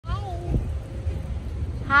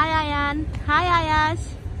Hi, Ayan. Hi, Ayash.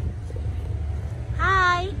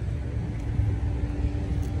 Hi.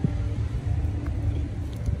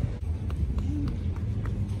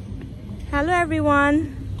 Hello, everyone.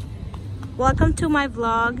 Welcome to my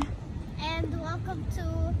vlog. And welcome to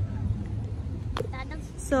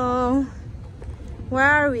So,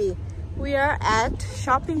 where are we? We are at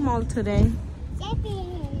shopping mall today.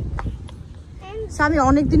 So, আমি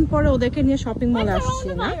অনেকদিন পরে ওদেরকে নিয়ে shopping mall আসছি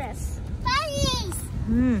না?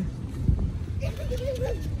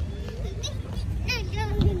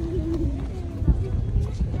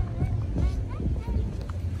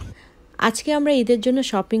 আজকে আমরা ঈদের জন্য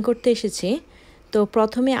শপিং করতে এসেছি। তো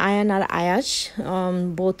প্রথমে আয়ান আর আয়াশ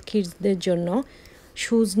বোথ কিডসদের জন্য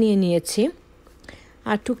শুজ নিয়ে নিয়েছি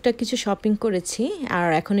আর টুকটাক কিছু শপিং করেছি। আর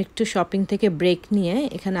এখন একটু শপিং থেকে ব্রেক নিয়ে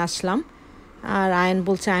এখানে আসলাম। আর আয়ান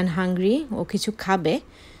বলছে আয়ান হাংরি, ও কিছু খাবে।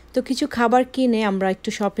 তো কিছু খাবার কিনে আমরা একটু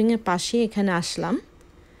শপিংয়ের পাশে এখানে আসলাম।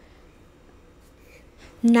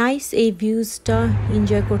 নাইস এই ভিউজটা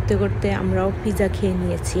এনজয় করতে করতে আমরাও পিৎজা খেয়ে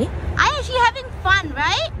নিয়েছি। আয়াশ, you having fun,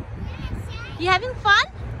 right? You having fun?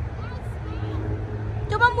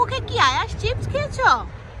 তোমার মুখে কি আয়াশ? চিপস খেয়েছো?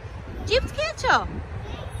 চিপস খেয়েছো?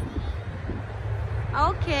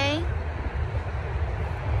 Okay.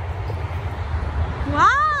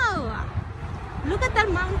 Wow! Look at that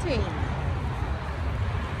mountain.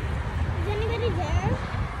 Is anybody there?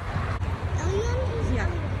 Yeah.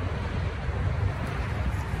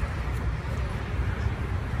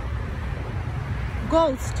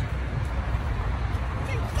 Ghost.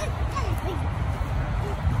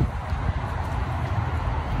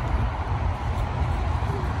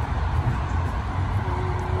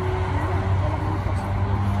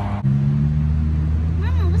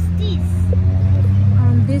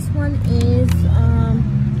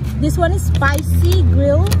 This one is spicy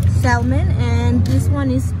grilled salmon, and this one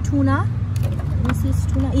is tuna. This is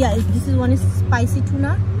tuna. Yeah, this is one is spicy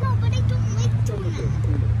tuna. No, but I don't like tuna.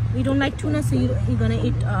 You don't like tuna, so you're gonna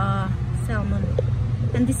eat salmon.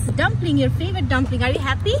 And this is dumpling, your favorite dumpling. Are you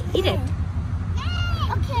happy? Eat it.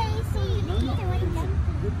 Okay, so you need to eat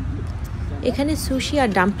dumpling. এখানে sushi আর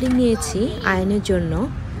dumpling নিয়েছি আয়ানের জন্য,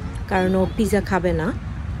 কারণ ও pizza খাবে না।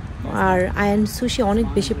 আর Ayaan sushi অনেক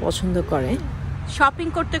বেশি পছন্দ করে। শপিং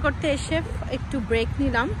করতে করতে এসে একটু ব্রেক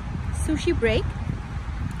নিলাম, সুশি ব্রেক।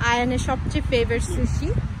 আয়ানের সবচেয়ে favourite sushi,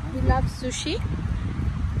 we love sushi.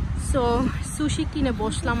 So sushi কিনে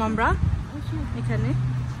বসলাম আমরা এখানে।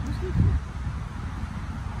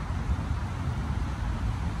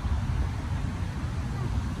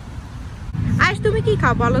 আয়াশ, তুমি কি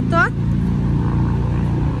খাও বলো তো?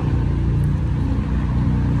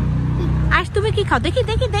 আয়াশ, তুমি কি খাও? দেখি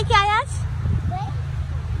দেখি দেখি আয়াশ।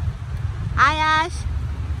 Ayash.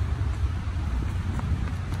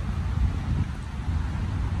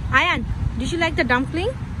 Ayan, did you like the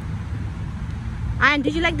dumpling? Ayan,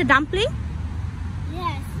 did you like the dumpling?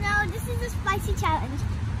 Yes. No, this is a spicy challenge.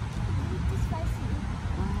 It's spicy.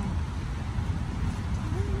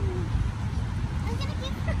 I'm gonna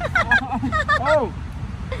give. Oh.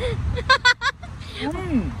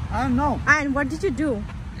 I don't know. Ayan, what did you do?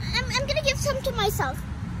 I'm gonna give some to myself.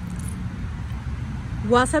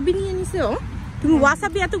 Wasabi নিয়ে নিছো? তুমি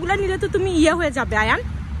wasabi এতগুলা নিলে তো তুমি ইয়ে হয়ে যাবে Ayaan.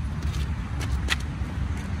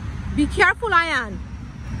 Be careful Ayaan,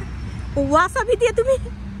 wasabi দিয়ে তুমি।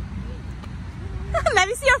 Let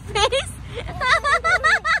me see your face.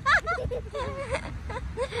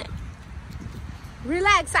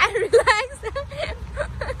 Relax, Ayan, relax.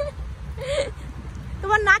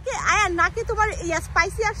 তোমার নাকে আয়ান, নাকে তোমার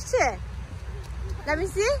স্পাইসি আসছে? Let me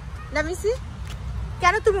see, let me see.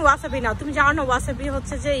 কেন তুমি ওয়াসাবি নাও? তুমি জানো না ওয়াসাবি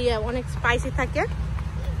হচ্ছে যে অনেক স্পাইসি থাকে।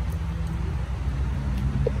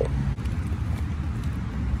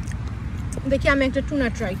 দেখি আমি একটা টুনা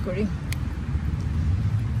ট্রাই করি।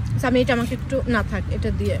 আমি এটা আমাকে একটু না থাক এটা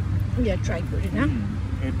দিয়ে ট্রাই করি না।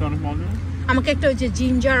 আমাকে একটা ওই যে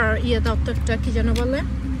জিঞ্জার আর দাও তো, একটা কি যেন বলে,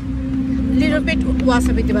 লিটল বিট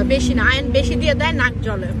ওয়াসাবি দিবা, বেশি না। আয়ন বেশি দিয়ে দেয় নাক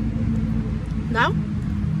জ্বলে। দাও,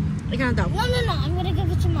 এখানে দাও। No, I'm gonna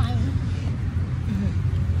give it to mine.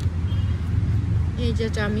 এই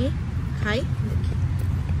যেটা আমি খাই, দেখি।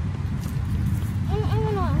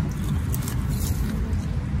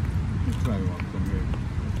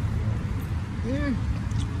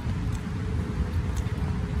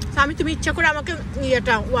 আমি তুমি ইচ্ছা করে আমাকে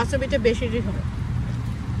এটা ওয়াসাবিটা বেশি দিও।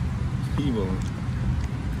 কি বলো?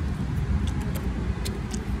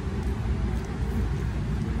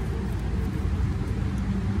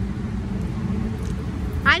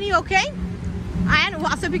 আনি ওকে? আয়ান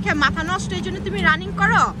ওয়াসাবি খেয়ে মাথা নষ্ট, এই জন্য তুমি রানিং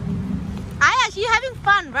করো? Ayash, you having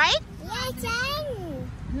fun, right? Yes,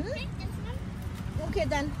 Okay,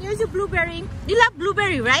 then here's your blueberry. You love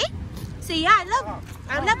blueberry, right? So yeah,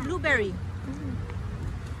 I love blueberry.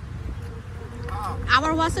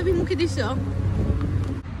 Our wasabi mukhe diso.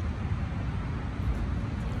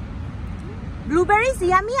 Blueberry is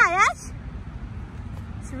yummy, Ayash.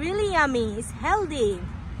 It's really yummy. It's healthy.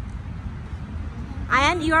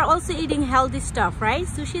 Ayan, you are also eating healthy stuff, right?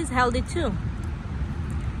 Sushi is healthy too.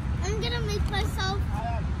 I'm gonna make myself.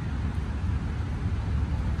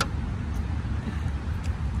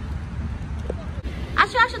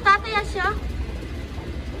 Asho, asho, tatay asho.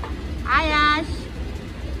 Ayash.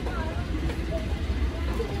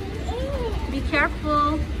 Be careful.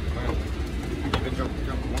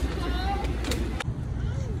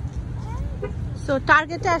 So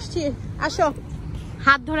টার্গেটে আসছি, আসো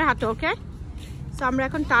হাত ধরে হাঁটো, ওকে? So আমরা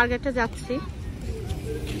এখন টার্গেটে যাচ্ছি,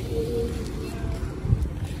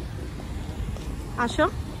 আসো।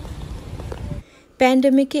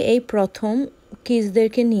 প্যান্ডেমিকে এই প্রথম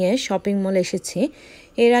কিডসদেরকে নিয়ে শপিং মলে এসেছি।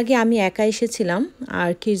 এর আগে আমি একা এসেছিলাম, আর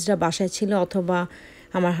কিডসরা বাসায় ছিল অথবা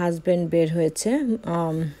আমার হাজব্যান্ড বের হয়েছে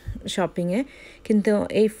শপিংয়ে, কিন্তু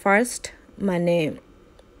এই ফার্স্ট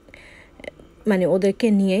মানে ওদেরকে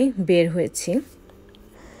নিয়েই বের হয়েছি।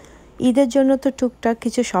 ঈদের জন্য তো টুকটাক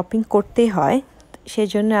কিছু শপিং করতেই হয়,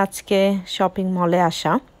 সেজন্য আজকে শপিং মলে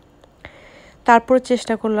আসা। তারপর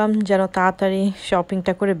চেষ্টা করলাম যেন তাড়াতাড়ি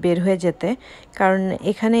শপিংটা করে বের হয়ে যেতে, কারণ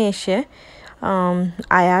এখানে এসে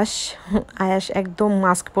আয়াস একদম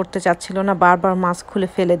মাস্ক পরতে চাচ্ছিল না, বারবার মাস্ক খুলে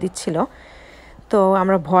ফেলে দিচ্ছিল। তো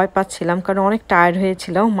আমরা ভয় পাচ্ছিলাম, কারণ অনেক টায়ার্ড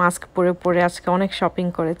হয়েছিল, মাস্ক পরে পরে আজকে অনেক শপিং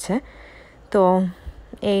করেছে। তো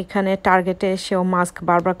এইখানে টার্গেটে এসেও মাস্ক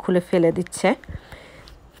বারবার খুলে ফেলে দিচ্ছে।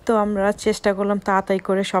 তো আমরা চেষ্টা করলাম তাড়াতাড়ি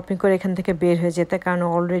করে শপিং করে এখান থেকে বের হয়ে যেতে, কারণ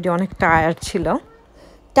অলরেডি অনেক টায়ার্ড ছিল।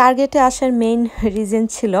 টার্গেটে আসার মেইন রিজন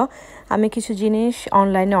ছিল আমি কিছু জিনিস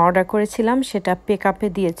অনলাইনে অর্ডার করেছিলাম, সেটা পিক আপে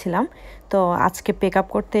দিয়েছিলাম। তো আজকে পিক আপ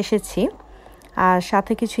করতে এসেছি, আর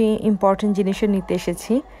সাথে কিছু ইম্পর্টেন্ট জিনিসও নিতে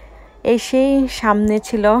এসেছি। সেই সামনে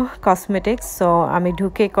ছিল কসমেটিক্স, সো আমি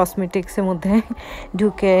কসমেটিক্সের মধ্যে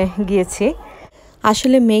ঢুকে গিয়েছি।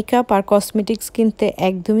 আসলে মেকআপ আর কসমেটিক্স কিনতে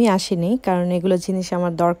একদমই আসেনি, কারণ এগুলো জিনিস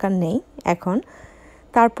আমার দরকার নেই এখন।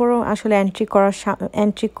 তারপরও আসলে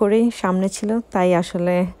এন্ট্রি করেই সামনে ছিল, তাই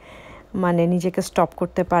আসলে নিজেকে স্টপ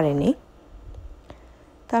করতে পারিনি।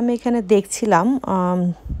 তো আমি এখানে দেখছিলাম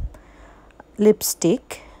লিপস্টিক,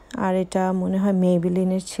 আর এটা মনে হয়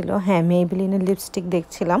মেইবেলিনের ছিল। হ্যাঁ, মেইবেলিনের লিপস্টিক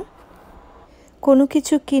দেখছিলাম। কোনো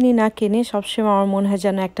কিছু কিনি না কিনি সবসময় আমার মনে হয়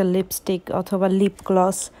যেন একটা লিপস্টিক অথবা লিপ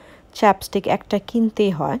গ্লস, চ্যাপস্টিক একটা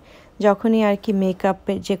কিনতেই হয়। যখনই আর কি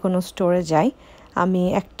মেকআপের যে কোনো স্টোরে যাই, আমি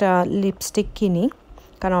একটা লিপস্টিক কিনি,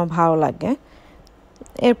 কারণ আমার ভালো লাগে।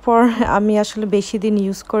 এরপর আমি আসলে বেশি দিন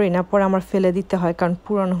ইউজ করি না, পরে আমার ফেলে দিতে হয়, কারণ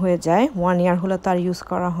পুরনো হয়ে যায়। 1 ইয়ার হলে তো আর ইউজ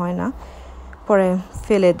করা হয় না, পরে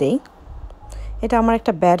ফেলে দেই। এটা আমার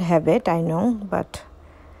একটা bad habit, I know, but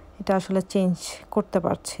এটা আসলে চেঞ্জ করতে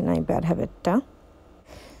পারছি না এই ব্যাড হ্যাবিটটা।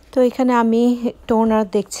 তো এখানে আমি টোনার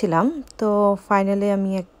দেখছিলাম, তো ফাইনালি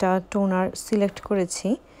আমি একটা টোনার সিলেক্ট করেছি।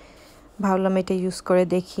 ভাবলাম এটা ইউজ করে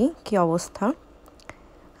দেখি কি অবস্থা।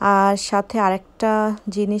 আর সাথে আরেকটা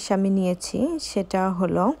জিনিস আমি নিয়েছি, সেটা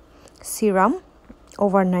হলো সিরাম,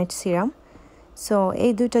 ওভারনাইট সিরাম। সো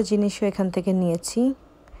এই দুইটা জিনিসও এখান থেকে নিয়েছি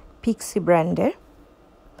পিক্সি ব্র্যান্ডের।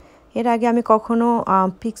 এর আগে আমি কখনো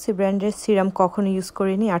পিক্সি ব্র্যান্ডের সিরাম কখনো ইউজ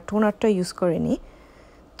করিনি, আর টোনারটা ইউজ করিনি।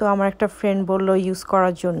 তো আমার একটা ফ্রেন্ড বললো ইউজ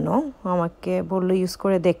করার জন্য, আমাকে বললো ইউজ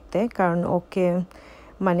করে দেখতে, কারণ ওকে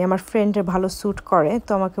আমার ফ্রেন্ডের ভালো স্যুট করে,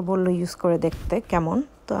 তো আমাকে বললো ইউজ করে দেখতে কেমন।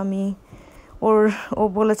 তো ও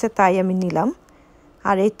বলেছে তাই আমি নিলাম।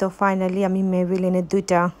 আর এই তো ফাইনালি আমি মেইবেলিনের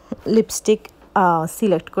 2টা লিপস্টিক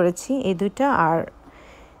সিলেক্ট করেছি, এই 2টা, আর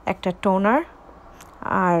একটা টোনার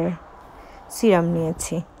আর সিরাম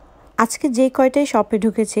নিয়েছি। আজকে যে কয়টাই শপে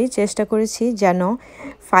ঢুকেছি চেষ্টা করেছি যেন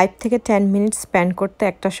 5 থেকে 10 মিনিট স্পেন্ড করতে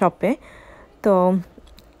একটা শপে। তো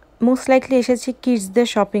মোস্ট লাইকলি এসেছি কিডসদের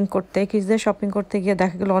শপিং করতে গিয়ে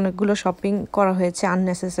দেখা গেলো অনেকগুলো শপিং করা হয়েছে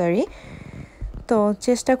আননেসেসারি। তো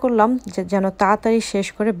চেষ্টা করলাম যেন তাড়াতাড়ি শেষ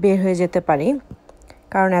করে বের হয়ে যেতে পারি,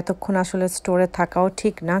 কারণ এতক্ষণ আসলে স্টোরে থাকাও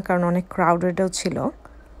ঠিক না, কারণ অনেক ক্রাউডেডও ছিল।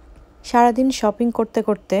 সারাদিন শপিং করতে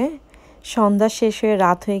করতে সন্ধ্যা শেষ হয়ে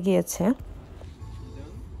রাত হয়ে গিয়েছে।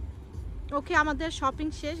 ওকে, আমাদের শপিং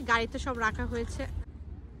শেষ, গাড়িতে সব রাখা হয়েছে।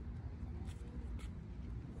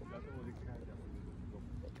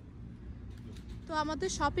 তো আমাদের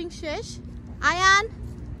শপিং শেষ। আয়ান,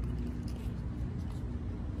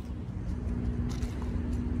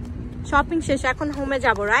 শপিং শেষ, এখন হোমে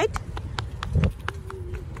যাব, রাইট?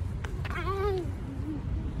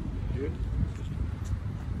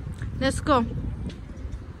 Let's go.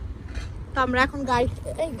 তো আমরা এখন গাড়িতে,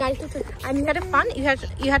 I'm had fun.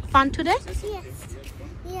 You had fun today? Yes.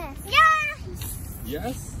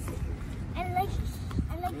 Yes. I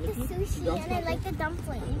like the sushi and I like the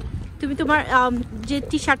dumpling. তুমি তোমার যে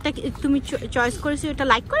টি-শার্টটা তুমি চয়েস করেছো এটা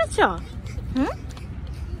লাইক করেছো? হুম,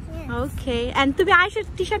 ওকে। এন্ড তুমি আয়েশার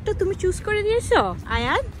টি-শার্টটা তুমি চুজ করে দিয়েছো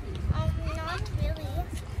আয়ান? Not really.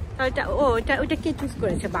 ওটা ওটা কে চুজ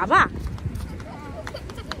করেছে? বাবা?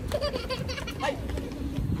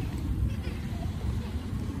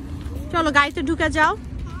 চলো গাড়িতে ঢুকে যাও,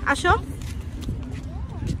 আসো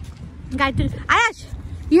গাড়িতে। আয়াশ,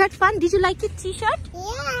 you had fun? Did you like your t-shirt?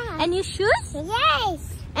 Yeah. And your shoes? Yes.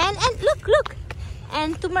 And look.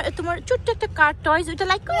 And তোমার ছোট্ট একটা কার টয়স ওটা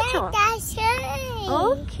লাইক করেছো? That's right.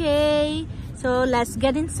 Okay. So let's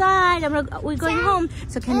get inside. We're going home.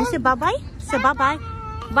 So can you say bye-bye? Say bye-bye.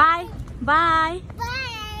 Bye. Bye.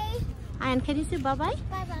 Bye. And can you say bye-bye?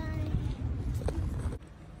 Bye-bye.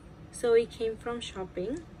 So we came from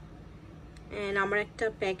shopping. And আমার একটা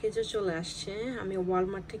প্যাকেজও চলে আসছে। আমি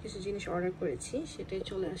Walmart থেকে কিছু জিনিস order করেছি, সেটাই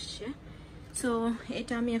চলে আসছে। সো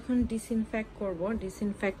এটা আমি এখন ডিসইনফেক্ট করব।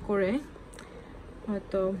 ডিসইনফেক্ট করে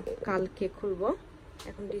হয়তো কালকে খুলবো।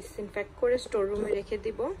 এখন ডিসইনফেক্ট করে স্টোর রুমে রেখে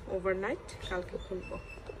দিব ওভারনাইট, কালকে খুলবো।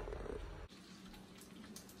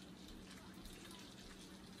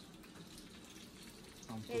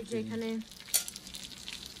 এই যে এখানে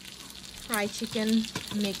ফ্রাই চিকেন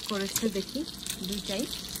মেক করেছে, দেখি দুইটাই।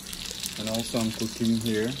 And also I'm cooking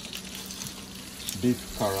here beef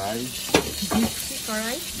karai. Beef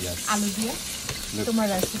karai? Yes. আলু দিয়ে তোমার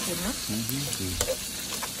রেসিপি না?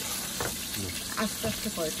 আস্তে আস্তে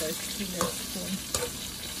করে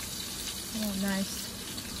নাইস।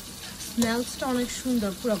 স্মেলসটা অনেক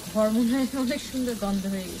সুন্দর, পুরো ঘর মনে হয় অনেক সুন্দর গন্ধ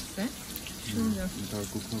হয়ে গেছে। সুন্দর। এটা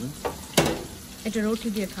কুক হবে, এটা রুটি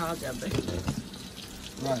দিয়ে খাওয়া যাবে।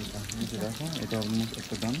 রাইট, দেখো এটা অলমোস্ট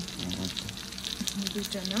একটা ডান।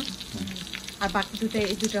 দুটা না, আর বাকি দুটো,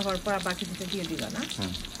 এই দুটো হওয়ার পর আর বাকি দুটো দিয়ে দিবা না?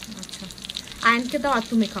 আচ্ছা, আয়নকে দাও আর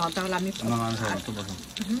তুমি খাও, তাহলে আমি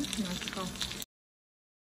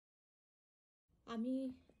আমি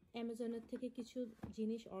অ্যামাজনের থেকে কিছু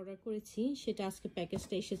জিনিস অর্ডার করেছি, সেটা আজকে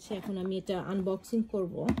প্যাকেজটা এসেছে। এখন আমি এটা আনবক্সিং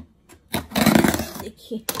করব,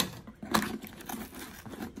 দেখি।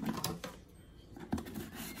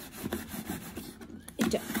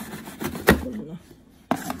 এটা খুলবো না।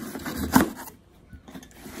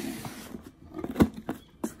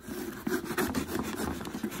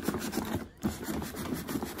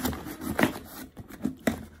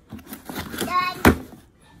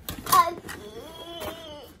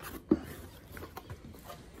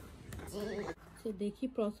 দেখি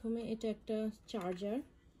প্রথমে এটা একটা চার্জার,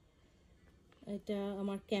 এটা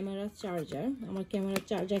আমার ক্যামেরা চার্জার। আমার ক্যামেরা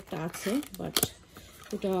চার্জার একটা আছে, বাট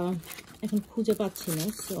ওটা এখন খুঁজে পাচ্ছি না।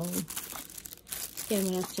 সো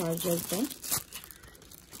ক্যামেরা চার্জারটা,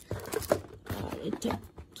 আর এটা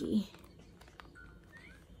কি,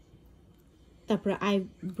 তারপরে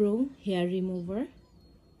আইব্রো হেয়ার রিমুভার,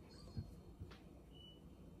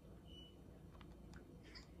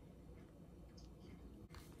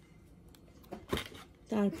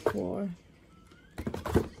 তারপর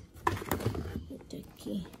এটা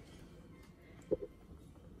কি,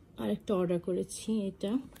 আরেকটা অর্ডার করেছি।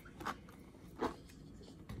 এটা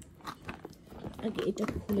আগে এটা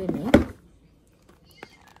খুলে নেই,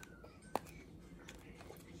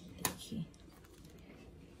 দেখি,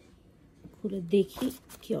 খুলে দেখি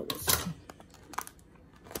কি অবস্থা।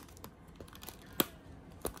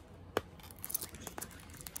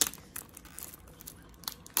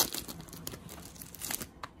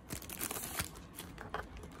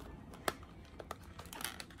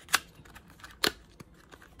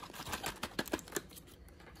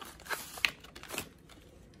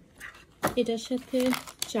 এটার সাথে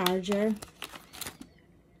চার্জার,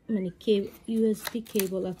 মানে ইউএসবি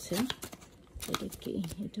কেবল আছে। এটা কি,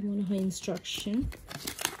 এটা মনে হয় ইনস্ট্রাকশন।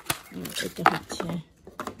 এটা হচ্ছে,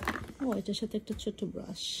 ও এটার সাথে একটা ছোট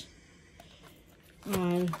ব্রাশ,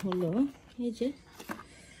 আর হলো এই যে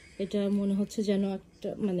এটা মনে হচ্ছে যেন একটা,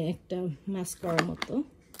 মানে একটা মাস্ক করার মতো।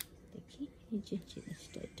 দেখি এই যে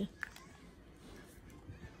জিনিসটা, এটা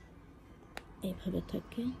এইভাবে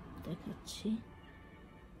থাকে, দেখাচ্ছি।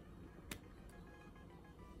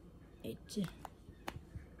 এই যে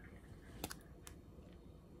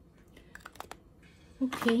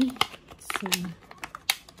ওকে, সো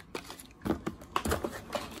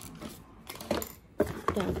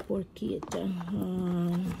তারপর কি এটা,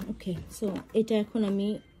 ওকে। সো এটা এখন আমি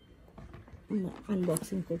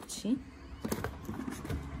আনবক্সিং করছি।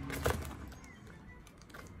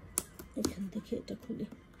 এখান থেকে এটা খুলি।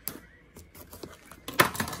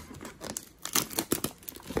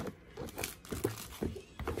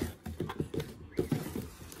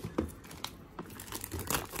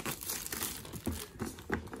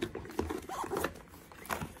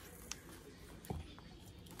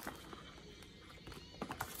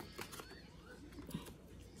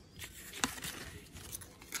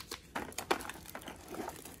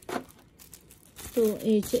 তো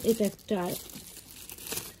এই যে এটা একটা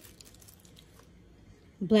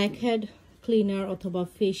ব্ল্যাকহেড ক্লিনার অথবা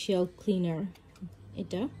ফেশিয়াল ক্লিনার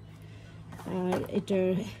এটা। আর এটার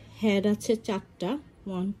হেড আছে 4টা,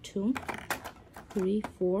 1 2 3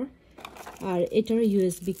 4। আর এটার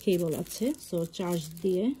ইউএসবি কেবল আছে, সো চার্জ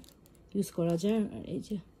দিয়ে ইউজ করা যায়। আর এই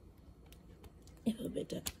যে এভাবে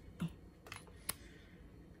এটা,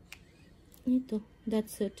 এই তো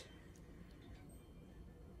দ্যাটস ইট।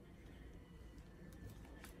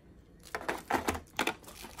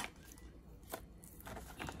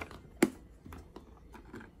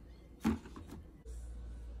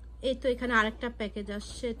 এই তো এখানে আরেকটা প্যাকেজ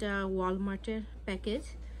আসছে, এটা ওয়ালমার্টের প্যাকেজ।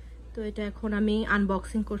 তো এটা এখন আমি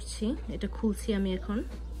আনবক্সিং করছি, এটা খুলছি আমি এখন।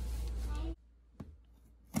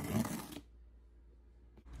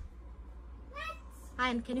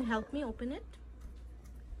 Ayan, can you help me open it?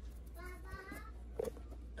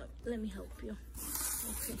 Let me help you.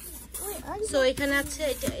 Okay. So এখানে আছে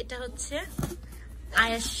এটা হচ্ছে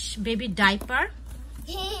আয়াশ বেবি ডাইপার।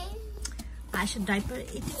 আয়াশের ডাইপার।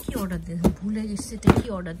 এটা কি অর্ডার দিয়েছিলাম ভুলে গেছি, এটা কি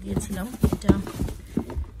অর্ডার দিয়েছিলাম। এটা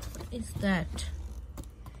is that?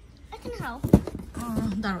 I can help.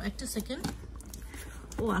 দাঁড়াও একটা সেকেন্ড।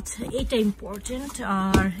 ও আচ্ছা, এটা ইম্পর্টেন্ট।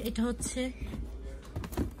 আর এটা হচ্ছে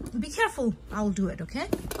be careful, I'll do it, okay?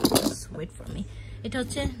 Just wait for me. এটা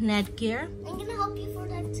হচ্ছে Netgear। I'm gonna help you for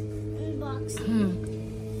that unboxing.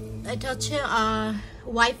 এটা হচ্ছে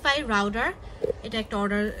ওয়াইফাই রাউটার। এটা একটা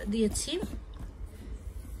অর্ডার দিয়েছি,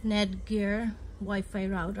 Netgear ওয়াইফাই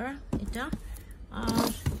রাউটার এটা। আর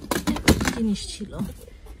জিনিস ছিল,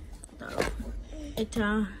 দাঁড়াও এটা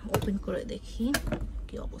ওপেন করে দেখি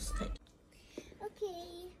কি অবস্থা। Okay.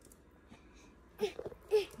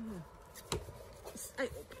 I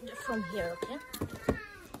opened it from here, okay?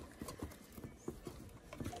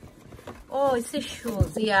 Oh, it's a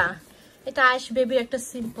shoes, yeah. এটা আয়েশ বেবির একটা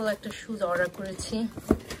সিম্পল একটা শুজ অর্ডার করেছি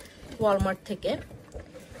ওয়ালমার্ট থেকে,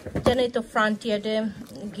 যেন এই তো ফ্রন্টিয়ারে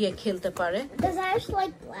গিয়ে খেলতে পারে। Does Ash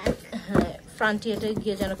like black? হ্যাঁ, ফ্রন্টিয়ারে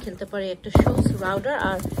গিয়ে যেন খেলতে পারে, একটা shoes রাউডার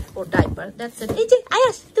R or diaper, that's it. এই যে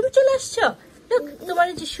আয়াশ তুমি চলে আসছো, লুক তোমার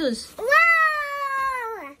এই যে শুজ। Wow!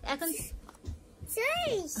 এখন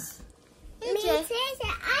Serious. এই যে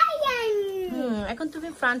Iron. এখন তুমি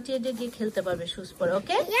ফ্রন্টিয়ারে গিয়ে খেলতে পারবে শুজ পরে,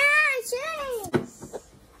 ওকে? Yeah, sure.